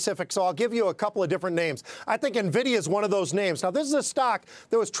stock specific. So I'll give you a couple of different names. I think NVIDIA is one of those names. Now, this is a stock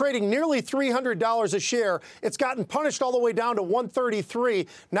that was trading nearly $300 a share. It's gotten punished all the way down to $133.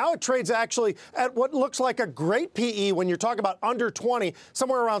 Now it trades actually at what looks like a great PE when you're talking about under 20,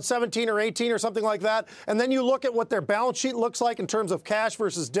 somewhere around 17 or 18 or something like that. And then you look at what their balance sheet looks like in terms of cash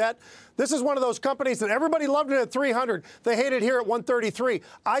versus debt. This is one of those companies that everybody loved it at 300. They hate it here at 133.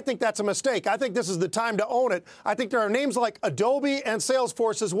 I think that's a mistake. I think this is the time to own it. I think there are names like Adobe and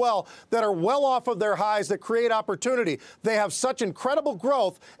Salesforce as well that are well off of their highs that create opportunity. They have such incredible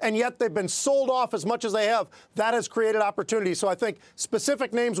growth, and yet they've been sold off as much as they have. That has created opportunity. So I think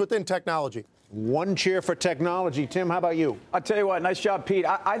specific names within technology. One cheer for technology. Tim, how about you? I'll tell you what, nice job, Pete.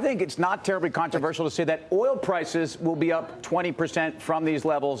 I think it's not terribly controversial to say that oil prices will be up 20% from these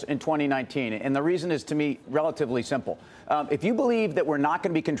levels in 2019. And the reason is, to me, relatively simple. If you believe that we're not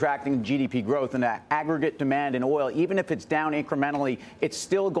going to be contracting GDP growth and that aggregate demand in oil, even if it's down incrementally, it's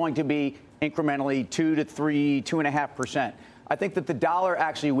still going to be incrementally 2 to 3, 2.5%. I think that the dollar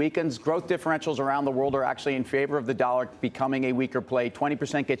actually weakens. Growth differentials around the world are actually in favor of the dollar becoming a weaker play.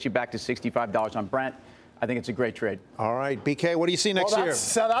 20% gets you back to $65 on Brent. I think it's a great trade. All right, BK, what do you see next year?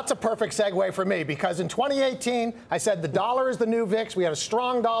 So that's a perfect segue for me, because in 2018, I said the dollar is the new VIX. We had a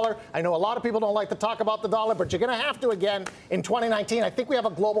strong dollar. I know a lot of people don't like to talk about the dollar, but you're going to have to again in 2019. I think we have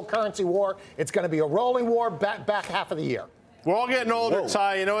a global currency war. It's going to be a rolling war back half of the year. We're all getting older,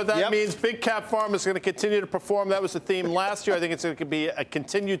 Ty. You know what that means? Big cap pharma is going to continue to perform. That was the theme last year. I think it's going to be a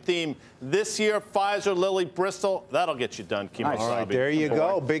continued theme this year. Pfizer, Lilly, Bristol. That'll get you done, Kemosabe. All right, there you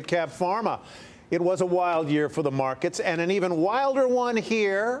go. Big cap pharma. It was a wild year for the markets, and an even wilder one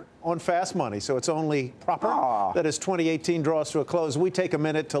here on Fast Money. So it's only proper that as 2018 draws to a close, we take a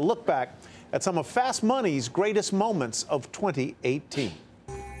minute to look back at some of Fast Money's greatest moments of 2018.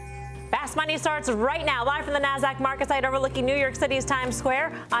 Fast Money starts right now, live from the NASDAQ market site overlooking New York City's Times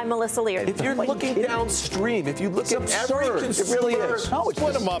Square. I'm Melissa Lear. If you're looking downstream, if you look at every It really is. No,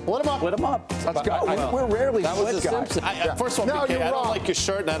 Split them up. Split them up. Let's go. We're rarely split guys. First of all, BK, I don't like your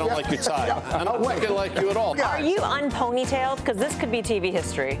shirt and I don't like your tie. I don't like you at all. Are you unponytailed? Because this could be TV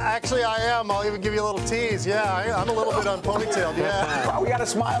history. Actually, I am. I'll even give you a little tease. Yeah, I'm a little bit unponytailed. Yeah. Wow, we got a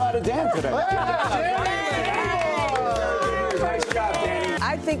smile out of Dan today. Nice job, Danny.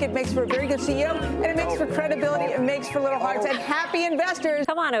 I think it makes for a very good CEO, and it makes for credibility, it makes for little hearts and happy investors.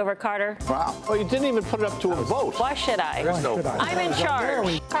 Come on over, Carter. Wow. Oh, you didn't even put it up to a vote. Why should I? I'm in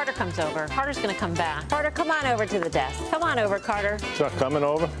charge. Carter comes over. Carter's going to come back. Carter, come on over to the desk. Come on over, Carter. Chuck coming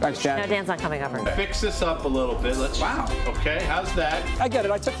over? Thanks, Jan. No, Dan's not coming over. Fix this up a little bit. Wow. Okay, how's that? I get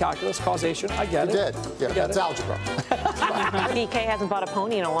it. I took calculus, causation. I get You it. did. Yeah, that's algebra. BK hasn't bought a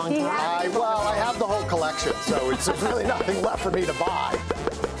pony in a long time. I have the whole collection, so it's really nothing left for me to buy.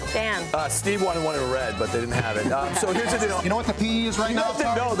 Dan. Steve wanted one in red, but they didn't have it. So here's the deal. You know what the PE is right now? You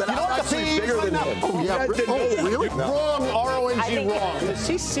have to know that I'm actually bigger than him. Oh, yeah. Really? Wrong, R-O-N-G, I wrong. Does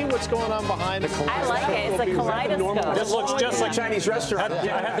he see what's going on behind the I like it. It's a kaleidoscope. This looks just like Chinese restaurant.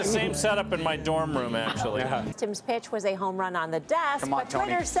 I had the same setup in my dorm room, actually. Tim's pitch was a home run on the desk, Come on, but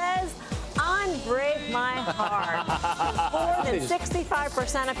Twitter Tony. says, unbreak my heart. More than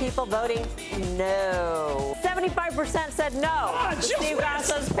 65% of people voting no. 75% said no. to Steve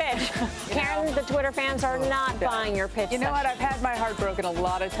Grasso's pitch. Karen, the Twitter fans are not buying your pitch. You know what? I've had my heart broken a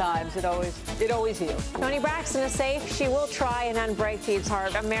lot of times. It always heals. Toni Braxton is safe. She will try and unbreak Steve's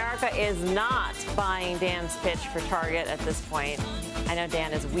heart. America is not buying Dan's pitch for Target at this point. I know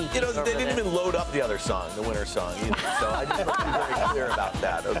Dan is weak. They over didn't this. even load up the other song, the winter song, either. So I just want to be very clear about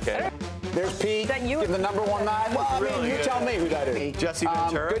that, okay? There's Pete. Give the number 1 9. Well, I mean, you tell me who that is. Jesse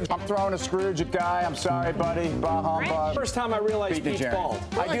Ventura. Good. I'm throwing a Scrooge guy. I'm sorry, buddy. Bah humbug. First time I realized Pete's bald.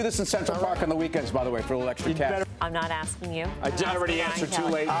 I do this in Central Park on the weekends, by the way, for a little extra cash. I'm not asking you. I did already answer too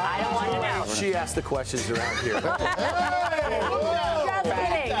late. I don't want to know. She asked the questions around here. Just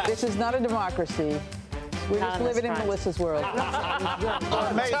kidding. This is not a democracy. We're Not just on this living in front. Melissa's world. Tell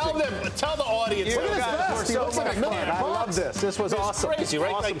the audience. Look at this vest. We're He so looks like $1 million. fun. I love this. This was awesome. Crazy,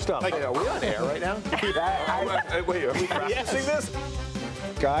 right? Awesome stuff. Like, Are we on air right now? Wait, are we practicing this?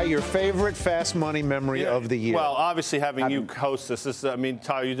 Guy, your favorite Fast Money memory of the year? Well, obviously having you host this, I mean,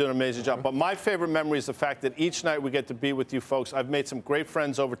 Tyler, you did an amazing job. But my favorite memory is the fact that each night we get to be with you folks. I've made some great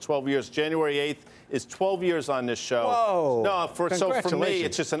friends over 12 years. January 8th is 12 years on this show. Whoa. No, so for me,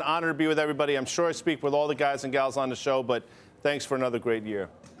 it's just an honor to be with everybody. I'm sure I speak with all the guys and gals on the show, but thanks for another great year.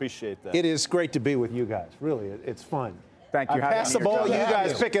 Appreciate that. It is great to be with you guys. Really, it's fun. Thank you. Pass the ball. You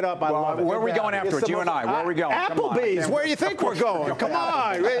guys pick it up. I love it. Where are we going afterwards? You and I. Where are we going? Applebee's. Where do you think we're going? Come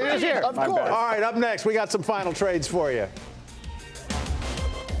on. It is here. Of course. All right, up next, we got some final trades for you.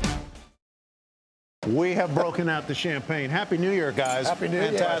 We have broken out the champagne. Happy New Year, guys. Happy New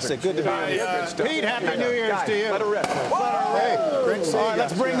Year. Fantastic. Good to be with you. Pete, Happy New Year's to you. Let it rip. Hey, great to see you all right,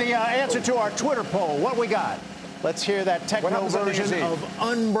 let's guys. bring the answer to our Twitter poll. What we got? Let's hear that techno version of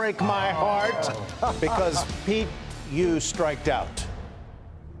Unbreak My Heart because, Pete, you striked out.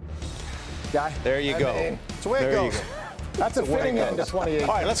 Guy. There you go. That's the way it goes. That's a fitting end to 2018.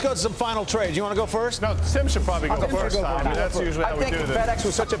 All right, let's go to some final trades. You want to go first? No, Tim should probably go first. I mean, that's usually how I we think do this. FedEx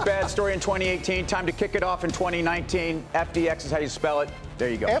was such a bad story in 2018. Time to kick it off in 2019. FDX is how you spell it. There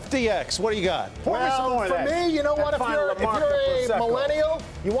you go. FDX, what do you got? Well, for me, you know what? If you're a millennial,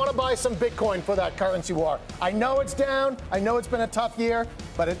 you want to buy some Bitcoin for that currency war. I know it's down. I know it's been a tough year,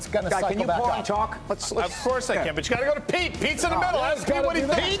 but it's going to cycle can you back pull up. and talk? Let's Of course I can, but you got to go to Pete. Pete's in the middle. Ask Pete what he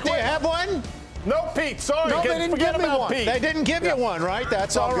thinks. Pete, do you have one? No, Pete. Sorry. No, they didn't Forget give me about one. Pete. They didn't give you one, right?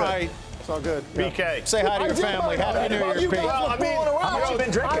 That's all right. It's all good. BK. Say hi to your family. Happy New Year, You Pete. guys were fooling around. How much you been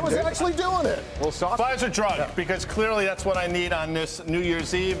drinking, I was dude? actually doing it. We'll stop. Pfizer drug, because clearly that's what I need on this New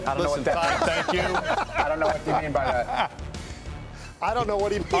Year's Eve. I don't know Listen, what that Todd, thank you. I don't know what you mean by that. I don't know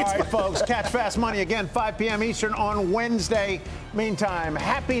what he means. All right, folks, catch Fast Money again, 5 p.m. Eastern on Wednesday. Meantime,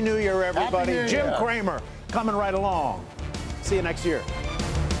 Happy New Year, everybody. Happy New Jim Year. Cramer coming right along. See you next year.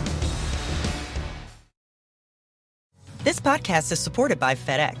 This podcast is supported by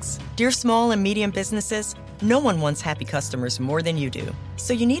FedEx. Dear small and medium businesses, no one wants happy customers more than you do.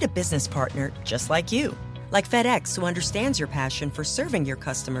 So you need a business partner just like you. Like FedEx, who understands your passion for serving your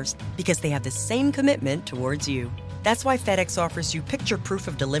customers because they have the same commitment towards you. That's why FedEx offers you picture proof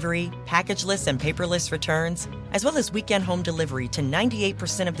of delivery, packageless and paperless returns, as well as weekend home delivery to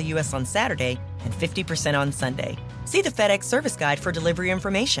 98% of the U.S. on Saturday and 50% on Sunday. See the FedEx service guide for delivery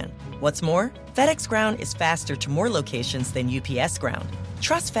information. What's more, FedEx Ground is faster to more locations than UPS Ground.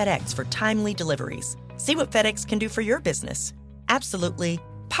 Trust FedEx for timely deliveries. See what FedEx can do for your business. Absolutely,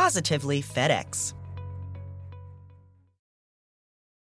 Positively FedEx.